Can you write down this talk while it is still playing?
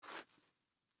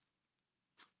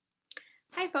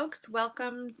Hi, folks.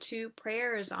 Welcome to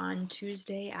prayers on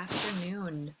Tuesday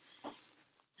afternoon.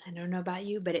 I don't know about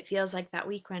you, but it feels like that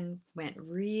week went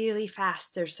really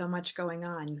fast. There's so much going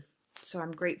on. So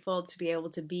I'm grateful to be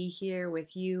able to be here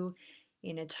with you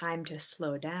in a time to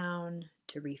slow down,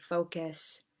 to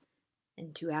refocus,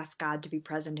 and to ask God to be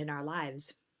present in our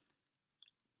lives.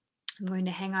 I'm going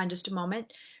to hang on just a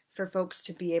moment for folks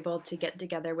to be able to get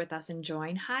together with us and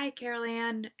join. Hi, Carol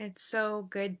Ann. It's so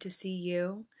good to see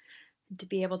you and to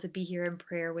be able to be here in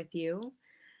prayer with you.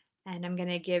 And I'm going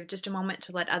to give just a moment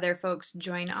to let other folks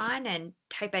join on and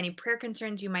type any prayer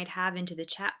concerns you might have into the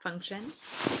chat function.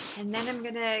 And then I'm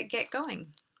going to get going.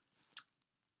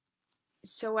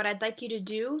 So what I'd like you to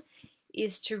do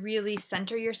is to really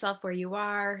center yourself where you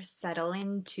are, settle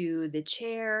into the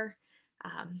chair.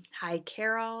 Hi,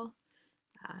 Carol.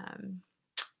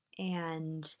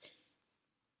 And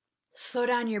slow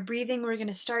down your breathing. We're going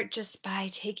to start just by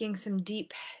taking some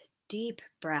deep, deep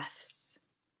breaths.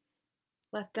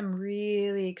 Let them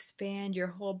really expand your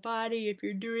whole body. If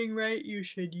you're doing right, you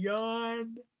should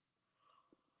yawn.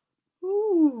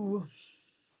 Ooh,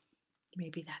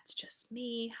 maybe that's just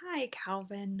me. Hi,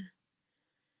 Calvin.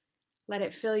 Let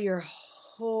it fill your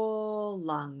whole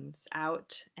lungs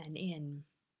out and in.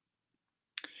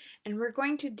 And we're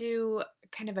going to do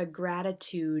kind of a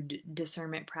gratitude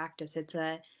discernment practice. It's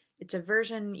a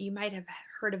version, you might have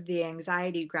heard of the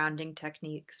anxiety grounding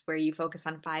techniques, where you focus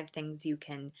on 5 things you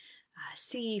can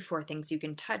see, 4 things you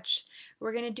can touch.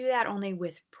 We're going to do that only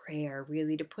with prayer,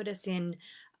 really, to put us in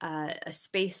a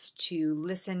space to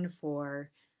listen for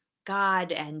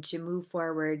God and to move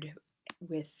forward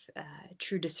with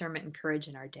true discernment and courage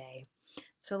in our day.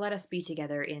 So let us be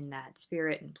together in that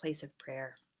spirit and place of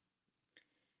prayer.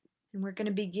 And we're going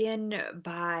to begin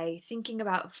by thinking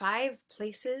about 5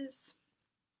 places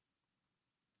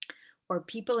or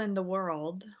people in the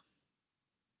world,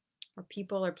 or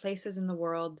people or places in the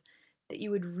world that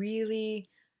you would really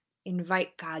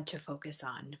invite God to focus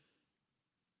on.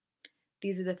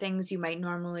 These are the things you might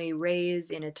normally raise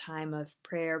in a time of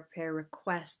prayer, prayer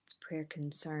requests, prayer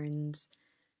concerns,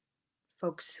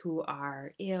 folks who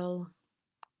are ill,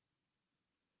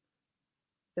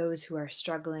 those who are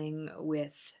struggling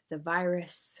with the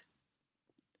virus,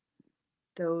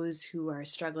 those who are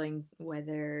struggling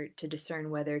whether to discern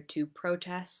whether to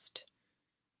protest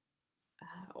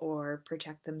or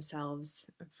protect themselves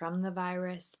from the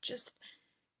virus. Just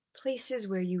places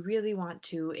where you really want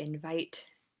to invite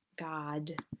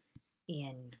God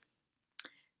in.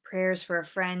 Prayers for a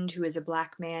friend who is a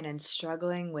Black man and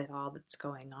struggling with all that's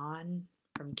going on,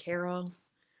 from Carol.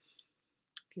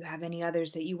 If you have any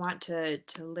others that you want to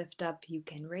lift up, you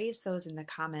can raise those in the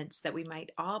comments that we might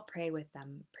all pray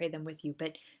them with you.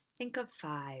 But think of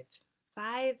 5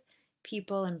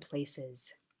 people and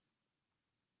places.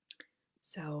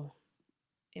 So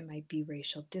it might be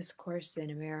racial discourse in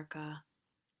America,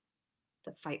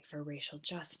 the fight for racial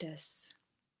justice,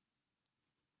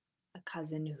 a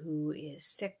cousin who is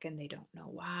sick and they don't know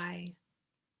why,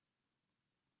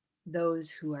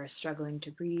 those who are struggling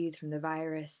to breathe from the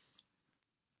virus,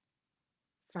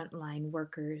 frontline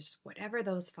workers, whatever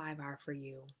those 5 are for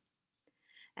you.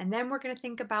 And then we're going to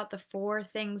think about the 4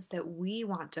 things that we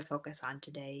want to focus on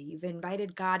today. You've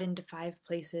invited God into 5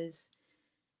 places.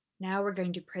 Now we're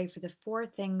going to pray for the 4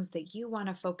 things that you want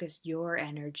to focus your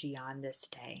energy on this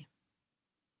day.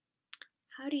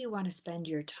 How do you want to spend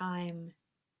your time,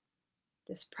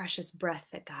 this precious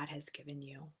breath that God has given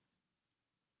you?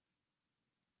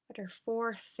 What are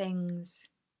 4 things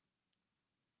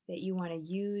that you want to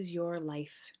use your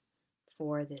life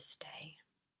for this day?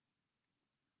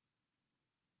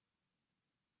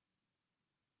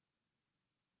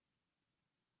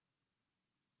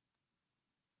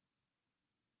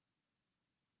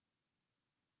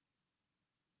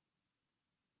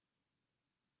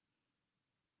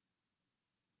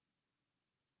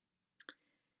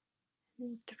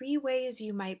 And 3 ways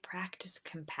you might practice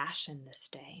compassion this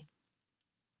day.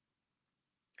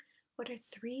 What are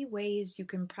 3 ways you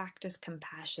can practice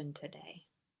compassion today?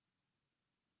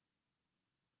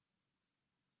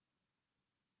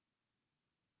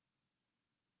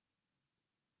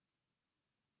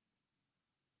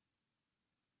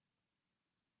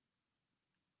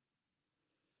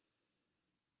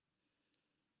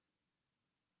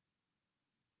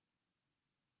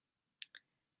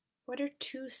 What are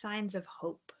 2 signs of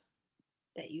hope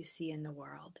that you see in the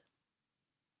world?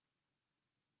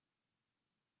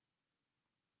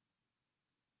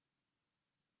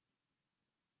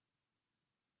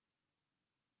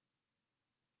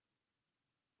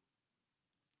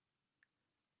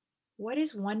 What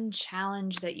is one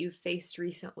challenge that you faced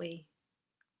recently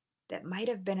that might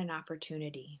have been an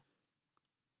opportunity?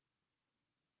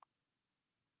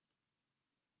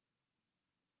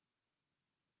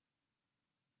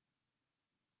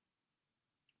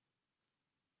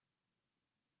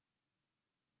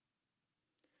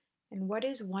 And what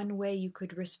is one way you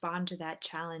could respond to that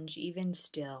challenge, even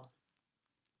still,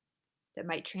 that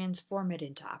might transform it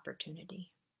into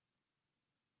opportunity?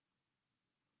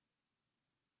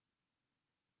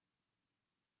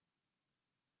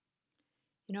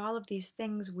 All of these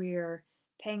things, we're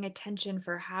paying attention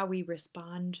for how we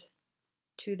respond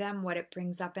to them, what it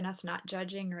brings up in us, not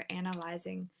judging or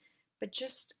analyzing, but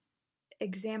just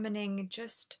examining,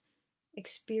 just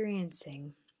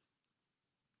experiencing,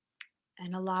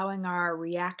 and allowing our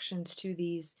reactions to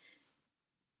these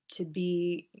to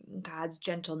be God's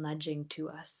gentle nudging to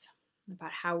us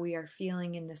about how we are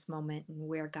feeling in this moment and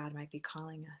where God might be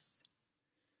calling us.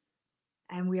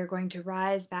 And we are going to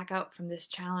rise back out from this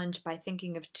challenge by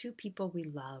thinking of two people we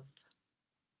love.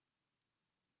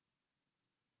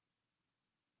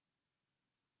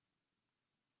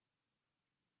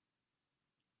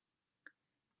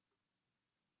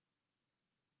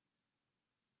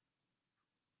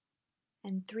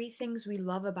 And three things we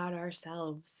love about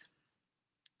ourselves.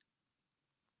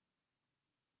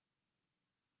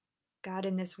 God,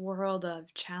 in this world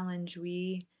of challenge,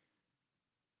 we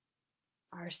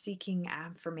are seeking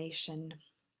affirmation,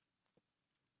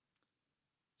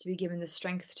 to be given the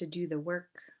strength to do the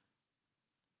work.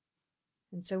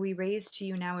 And so we raise to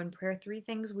you now in prayer three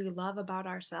things we love about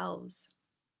ourselves.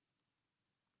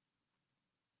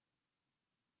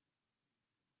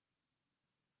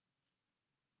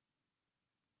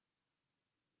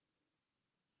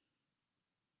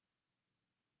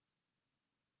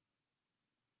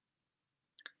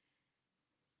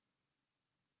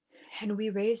 And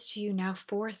we raise to you now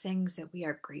four things that we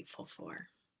are grateful for.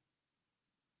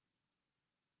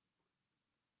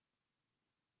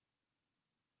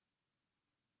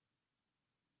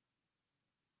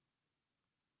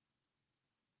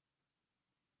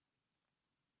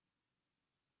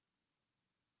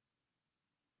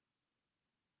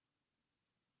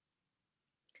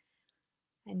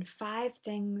 And five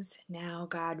things now,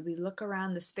 God, we look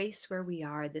around the space where we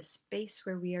are, the space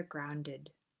where we are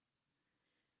grounded.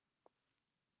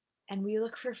 And we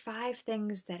look for five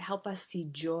things that help us see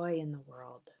joy in the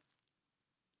world.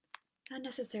 Not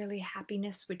necessarily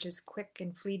happiness, which is quick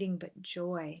and fleeting, but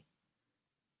joy.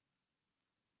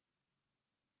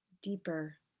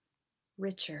 Deeper,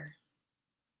 richer.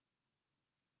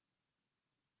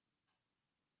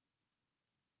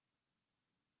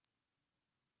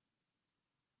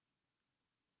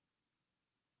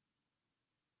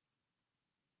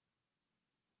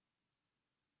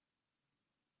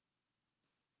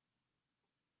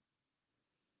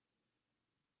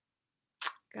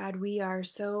 God, we are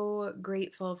so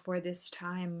grateful for this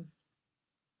time,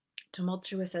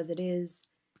 tumultuous as it is,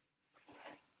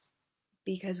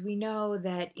 because we know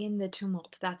that in the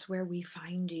tumult, that's where we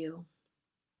find you.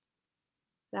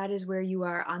 That is where you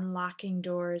are unlocking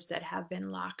doors that have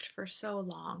been locked for so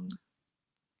long.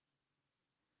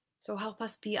 So help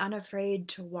us be unafraid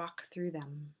to walk through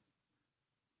them.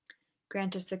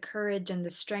 Grant us the courage and the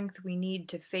strength we need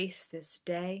to face this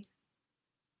day,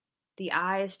 the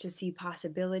eyes to see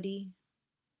possibility,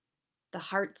 the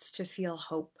hearts to feel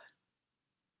hope,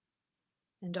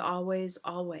 and always,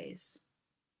 always,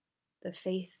 the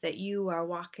faith that you are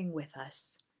walking with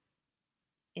us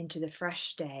into the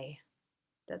fresh day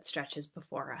that stretches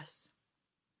before us.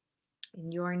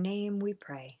 In your name we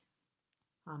pray.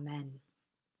 Amen.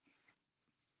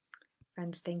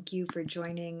 Friends, thank you for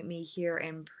joining me here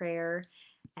in prayer,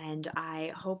 and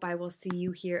I hope I will see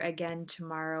you here again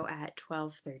tomorrow at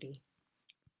 12:30.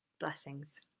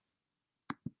 Blessings.